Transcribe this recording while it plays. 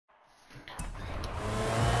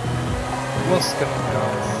What's going on,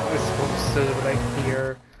 guys? It's Forza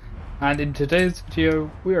here, and in today's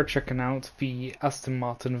video we are checking out the Aston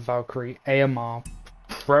Martin Valkyrie AMR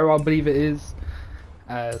Pro, I believe it is.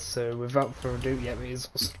 So without further ado, yeah, it is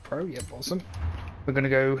also Pro, yep, awesome. We're going to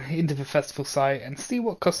go into the festival site and see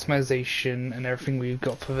what customization and everything we've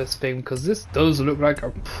got for this thing, because this does look like a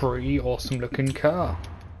pretty awesome looking car.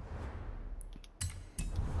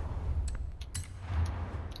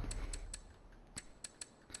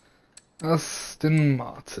 Aston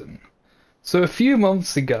Martin. So a few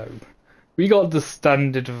months ago, we got the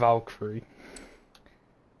standard Valkyrie,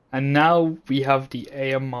 and now we have the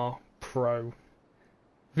AMR Pro.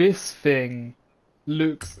 This thing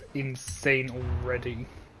looks insane already.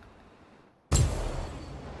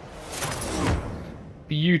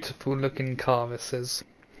 Beautiful looking car this is.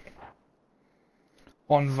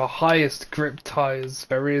 On the highest grip tyres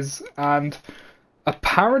there is, and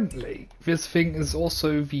apparently, this thing is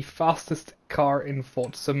also the fastest car in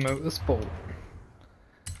Forza Motorsport.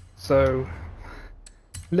 So,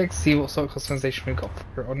 let's see what sort of customization we got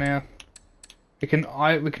for it on here. We can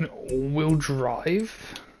all-wheel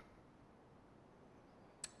drive.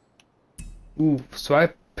 Ooh, so I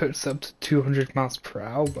put this up to 200 miles per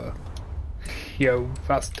hour. Yo,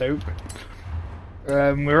 that's dope.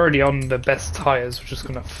 We're already on the best tyres. We're just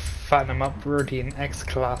gonna fatten them up. We're already in X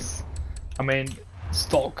class. I mean,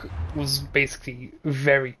 stock was basically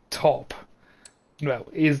very top. Well,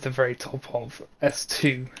 is the very top of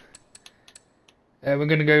S2. We're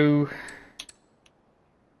gonna go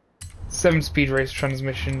 7-speed race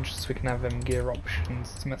transmission, just so we can have them gear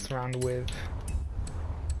options to mess around with.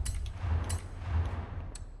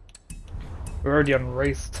 We're already on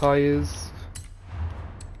race tyres,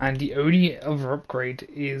 and the only other upgrade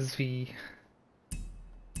is the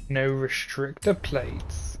no restrictor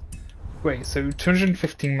plates. Wait, so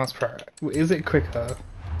 215 miles per hour. Is it quicker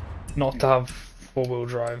not to have four-wheel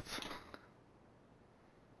drive?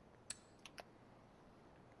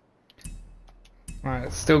 Alright,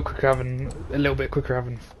 it's still quicker having, a little bit quicker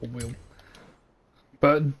having four-wheel.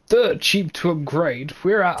 But dirt cheap to upgrade.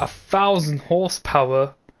 We're at 1,000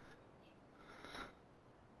 horsepower.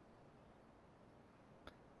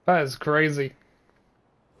 That is crazy.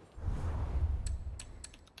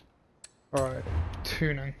 Alright,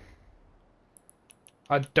 tuning.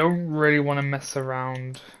 I don't really want to mess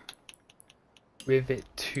around with it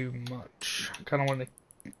too much. I kind of want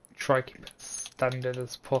to try keep it standard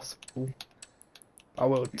as possible. I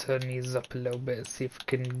will turn these up a little bit, see if I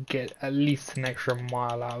can get at least an extra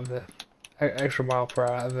mile out of it. Extra mile per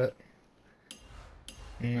hour out of it.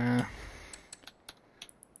 Nah.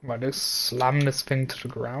 Right, let's slam this thing to the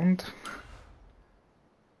ground.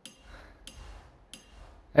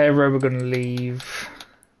 Aero we're gonna leave.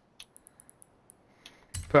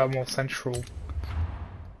 Put out more central,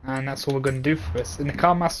 and that's all we're going to do for this. In the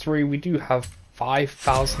car mastery we do have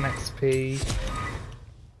 5,000 XP,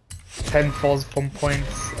 10 Forza fun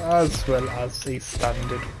points, as well as a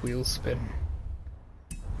standard wheel spin.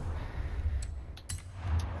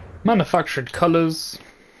 Manufactured colours,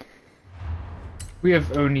 we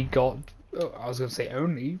have only got, I was going to say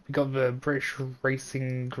only, we got the British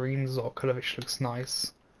Racing Greens or colour, which looks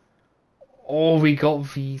nice. Or we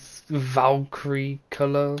got the Valkyrie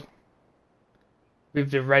colour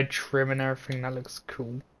with the red trim and everything, that looks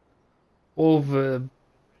cool. Or the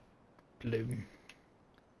blue.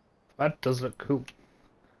 That does look cool.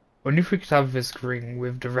 Wonder if we could have this green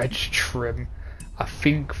with the red trim. I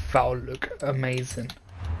think that'll look amazing.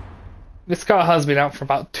 This car has been out for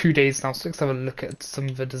about 2 days now, so let's have a look at some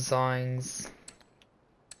of the designs.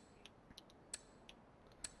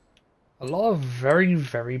 A lot of very,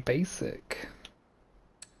 very basic.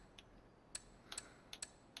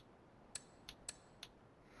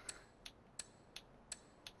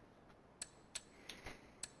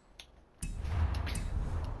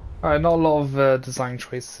 Alright, not a lot of design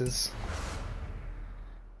choices.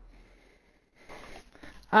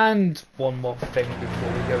 And one more thing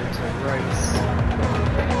before we go into the race.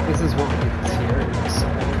 This is what the interior looks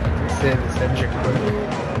like. Let's hear this engine quick.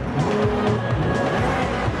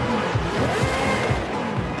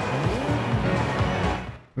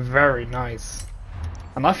 Very nice.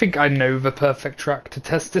 And I think I know the perfect track to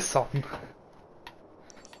test this on.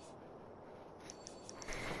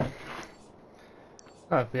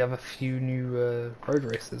 Oh, we have a few new road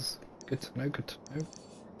races. Good to know, good to know.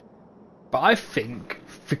 But I think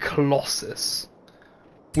the Colossus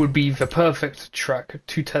would be the perfect track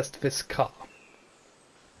to test this car.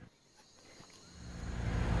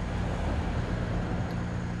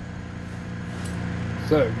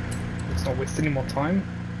 So, let's not waste any more time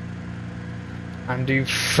and do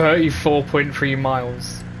 34.3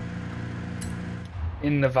 miles.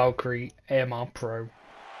 in the Valkyrie AMR Pro.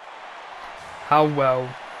 How well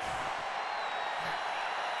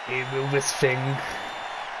will this thing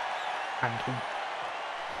handle?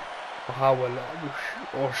 Or how well,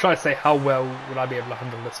 or should I say, how well will I be able to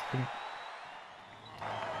handle this thing?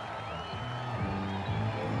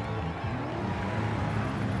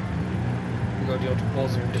 We've got the odd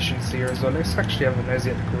Forza editions here as well. Let's actually have a nosy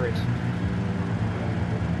at the grid.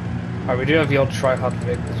 Alright, we do have the odd try-hard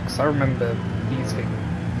vehicles, because I remember these things,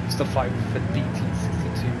 stuff like the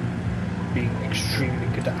DT62 being extremely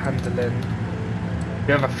good at handling.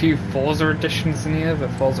 We have a few Forza editions in here. The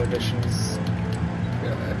Forza editions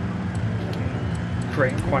can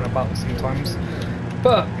create quite a battle sometimes.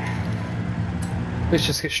 But let's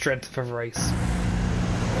just get straight into the race.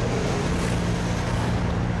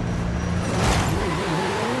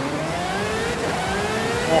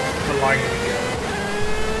 Off the line we go.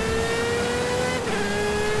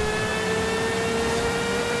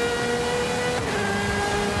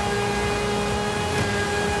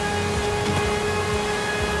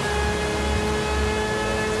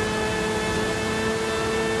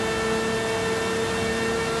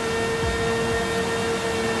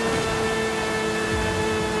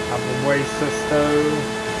 Have a Oasis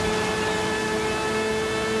though.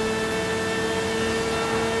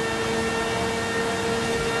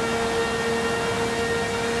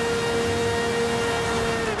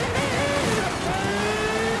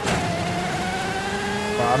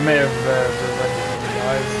 I may have remembered the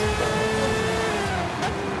guys, but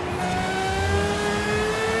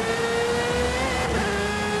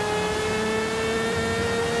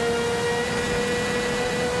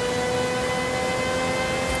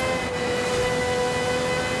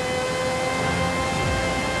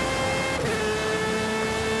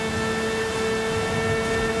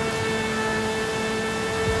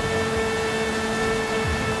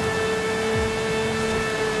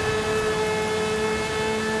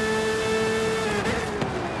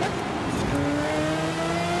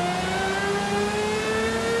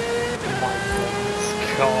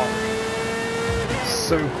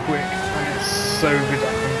so quick and it's so good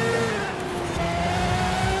at handling.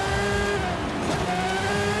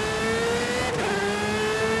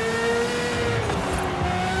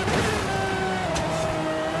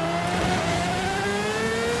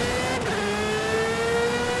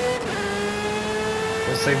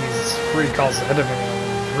 We'll say these 3 cars ahead of me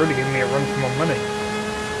are really giving me a run for my money.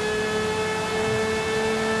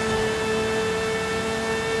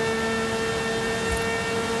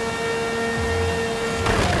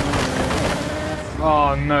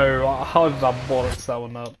 Oh no, how did I bollocks that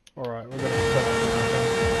one up? Alright, we're gonna put it on.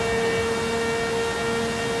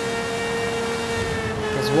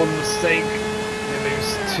 There's one mistake, they lose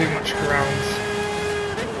too much ground.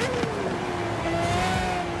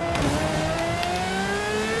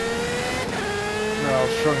 No, I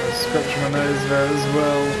was trying to scratch my nose there as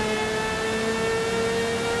well.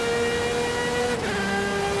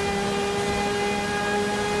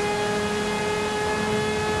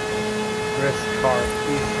 This car is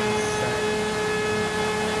insane.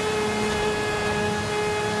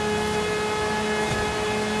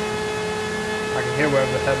 I can hear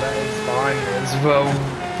wherever the hell that is behind me as well,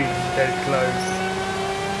 being dead close.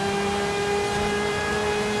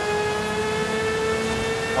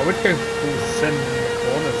 I would go full send in the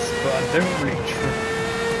corners, but I don't really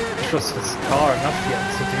trust this car enough yet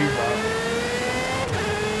to do that.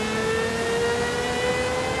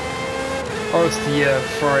 Or it's the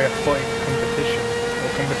Ferrari F40 competition, or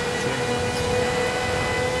competition.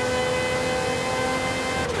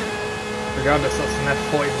 Regardless, that's an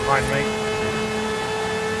F40 behind me.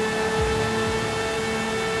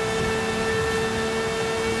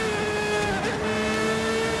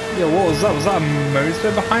 Yeah, what was that? Was that a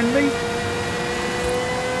Mosler behind me?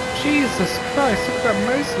 Jesus Christ, look at that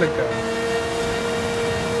Mosler go.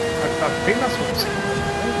 I think that's what it's called.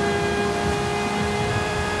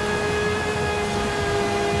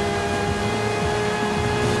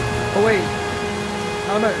 Oh wait,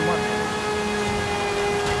 oh no, it might be.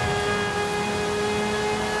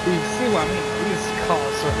 You see what I mean? These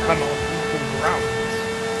cars are kind of equal ground,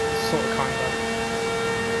 sort of, kind of.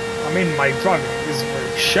 I mean, my driving isn't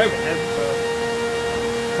really showing it, but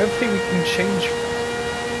hopefully we can change that.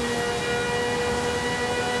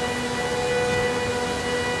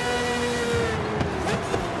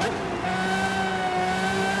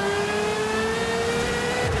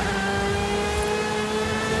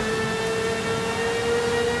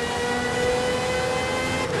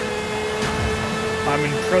 I'm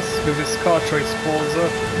impressed with this car choice, Forza.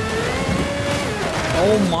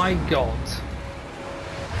 Oh my god.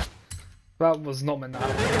 That was not meant to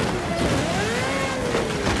happen.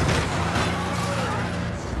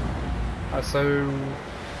 So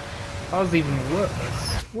that was even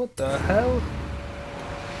worse. What the hell?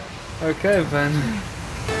 Okay then.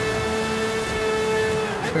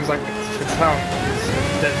 Seems like the town is a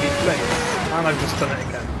deadly place. And I've just done it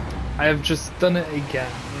again. I have just done it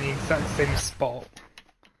again in the exact same spot.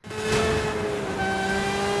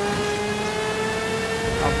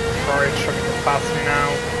 I'm Ferrari trying to get past me now.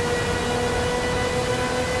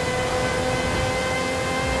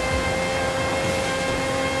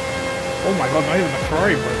 Oh my god, not even a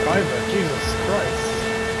Ferrari broke either. Jesus Christ.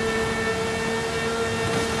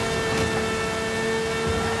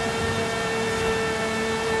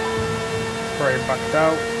 Ferrari backed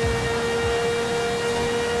out.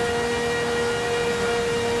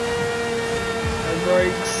 No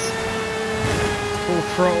brakes. Full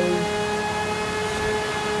throttle.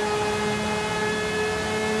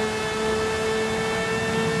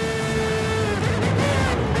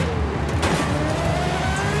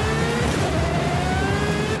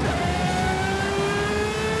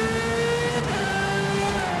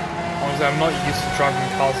 I'm not used to driving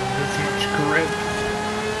cars with this much grip.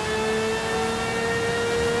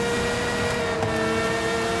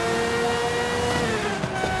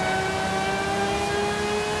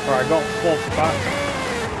 Alright, I got fourth back.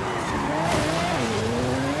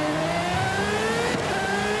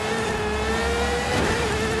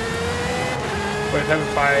 Wait,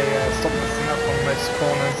 if I stop messing up on most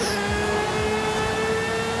corners.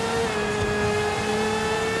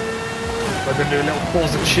 We're gonna do a little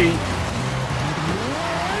Forza cheat.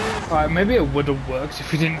 Alright, maybe it would have worked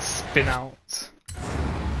if we didn't spin out.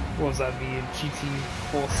 What was that, the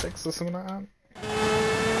GT46 or something like that?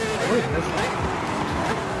 Oh, wait, there's that.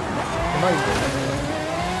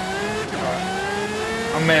 Alright.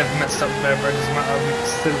 I may have messed up there, but it doesn't matter. We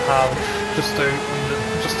still have just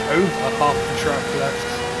over half the track left.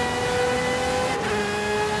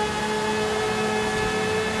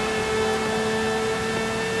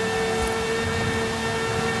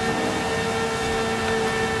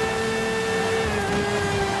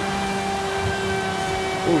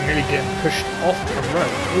 Oh, nearly getting pushed off the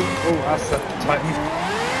road. Oh, that's a Titan.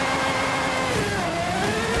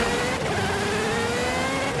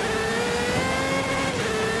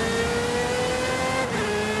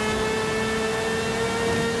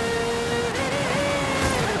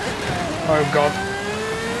 Oh god.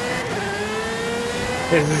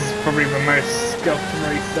 This is probably the most scuffed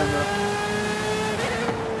race ever.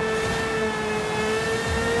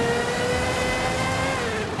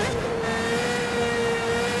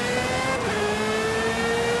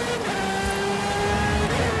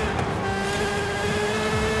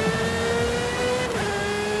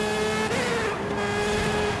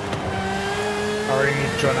 I already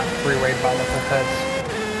need to join that freeway battle up ahead.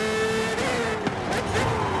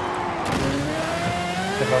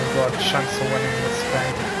 If I've got a chance of winning this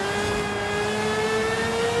thing.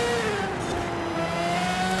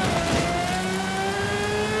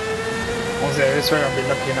 Also, this way I'll be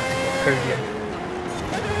lucky enough to get a podium.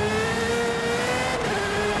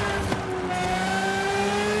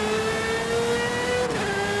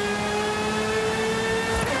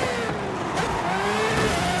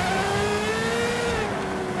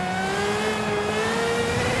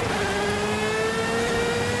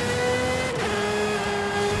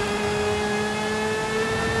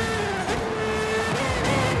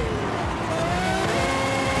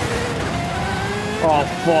 Oh, I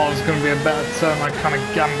thought it was going to be a better turn. I kind of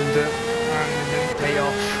gambled it and it didn't pay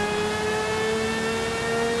off.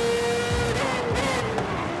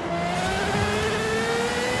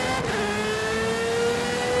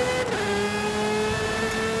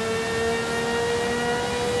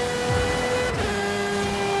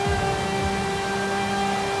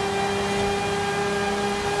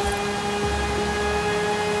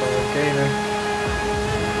 So we're gaining.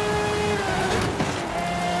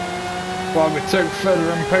 Well, we took further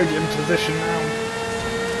in podium position now.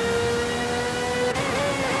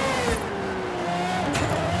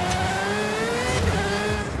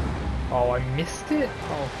 Oh, I missed it?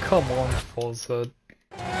 Oh, come on, Forza.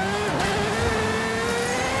 Oh,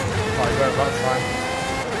 I got it that time.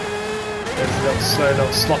 It was a little slow, a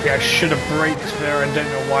little sloppy. I should have braked there. I don't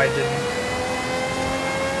know why I didn't.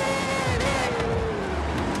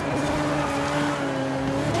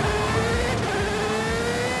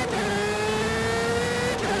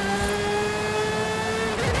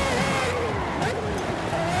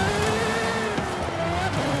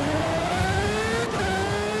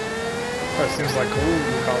 It seems like all the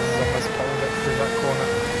cars is almost pulled it through that corner.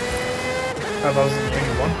 Oh, that wasn't the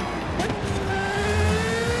only one.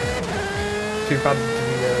 Too bad the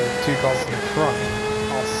two cars in front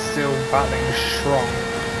are still battling strong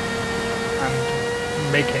and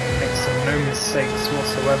making next to no mistakes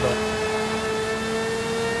whatsoever.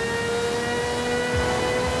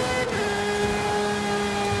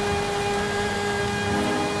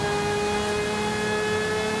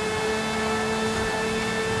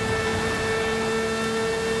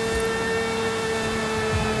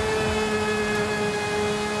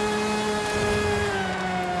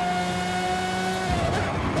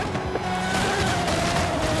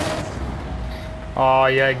 Oh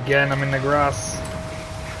yeah, again I'm in the grass.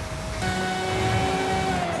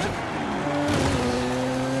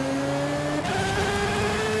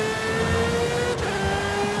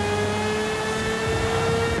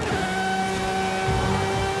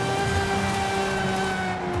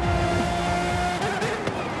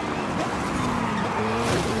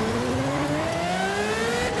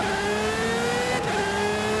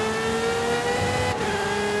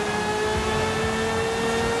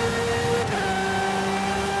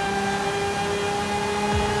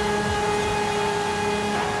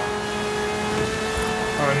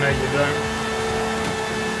 Oh no, you don't.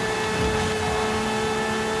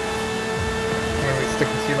 I'm gonna be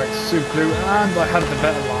sticking to you like super glue, and I had the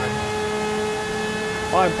better line.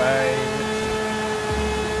 Bye bye.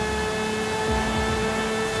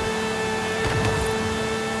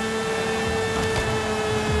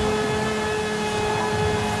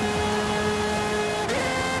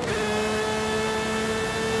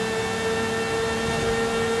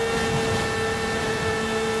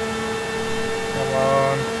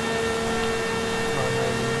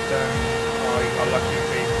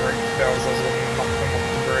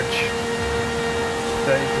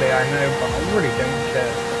 I know, but I really don't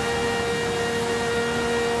care.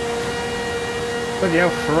 But yeah,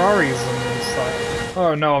 Ferraris on the side.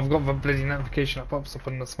 Oh no, I've got the bloody notification that pops up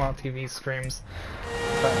on the smart TV screens.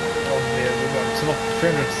 But obviously we've got to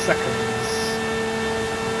 300 seconds.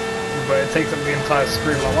 But it takes up the entire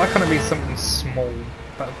screen. Like, why can't it be something small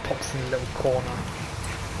that pops in a little corner?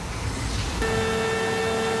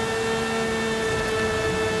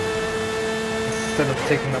 Instead of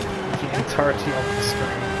taking up the entirety of the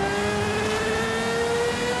screen.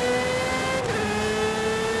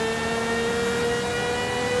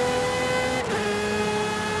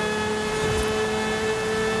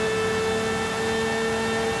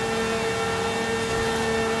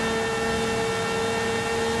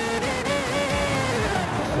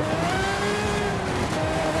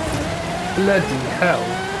 Bloody hell.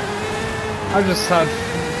 I just had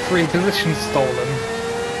 3 positions stolen.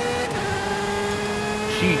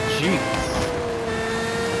 GG's.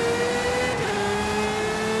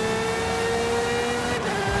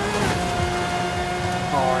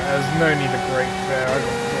 Alright, there's no need of brake there, I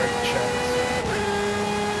got brake checked.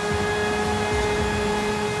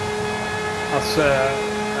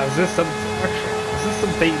 Has this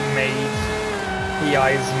update made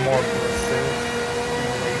EI's more aggressive?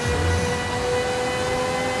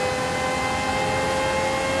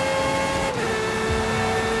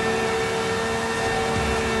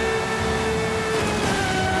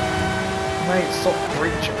 Mate, stop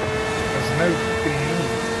brake checking. There's no fucking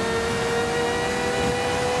need.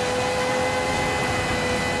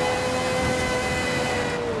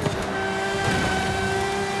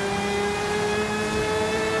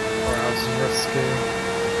 Or else risky.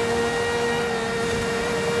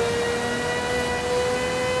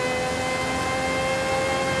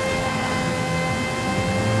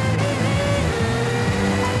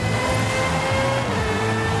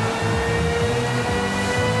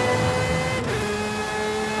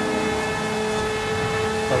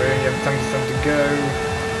 We only have 10% to go.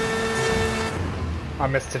 I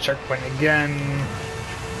missed the checkpoint again.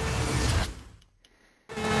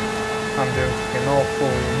 I'm doing fucking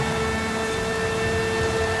awful.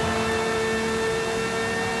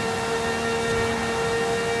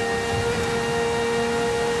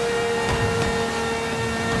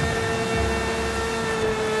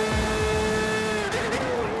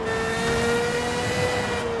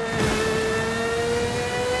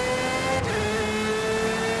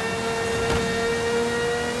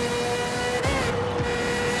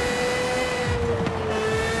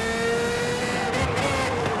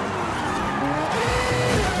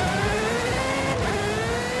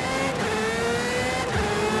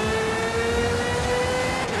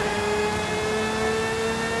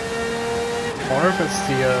 I wonder if it's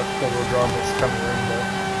the four-wheel drive that's coming in there.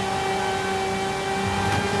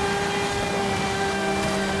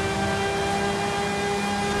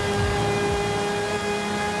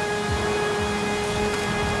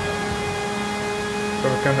 So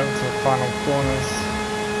we're coming up to the final corners.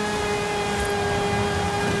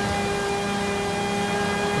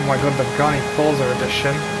 my god, the Valkyrie Forza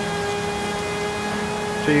edition.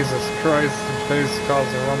 Jesus Christ, those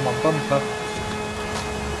cars are on my bumper.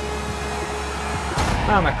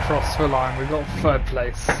 And across the line, we got 3rd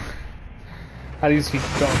place. At least we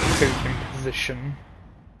got a podium position.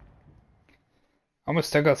 Almost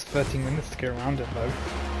still got 13 minutes to get around it though.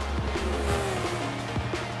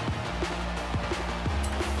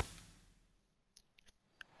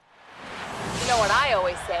 You know what I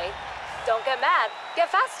always say? Don't get mad,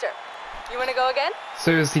 get faster. You wanna go again?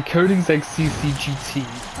 So it was the Koenigsegg CCGT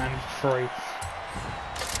and Wraith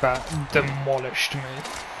that demolished me.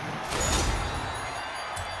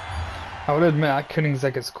 I will admit that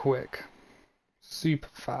Koenigsegg is quick. Super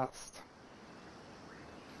fast.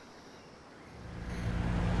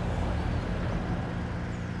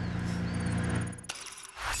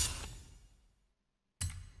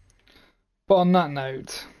 But on that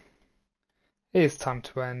note, it is time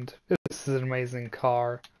to end. This is an amazing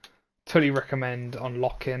car. Totally recommend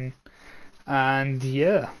unlocking. And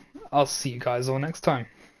yeah, I'll see you guys all next time.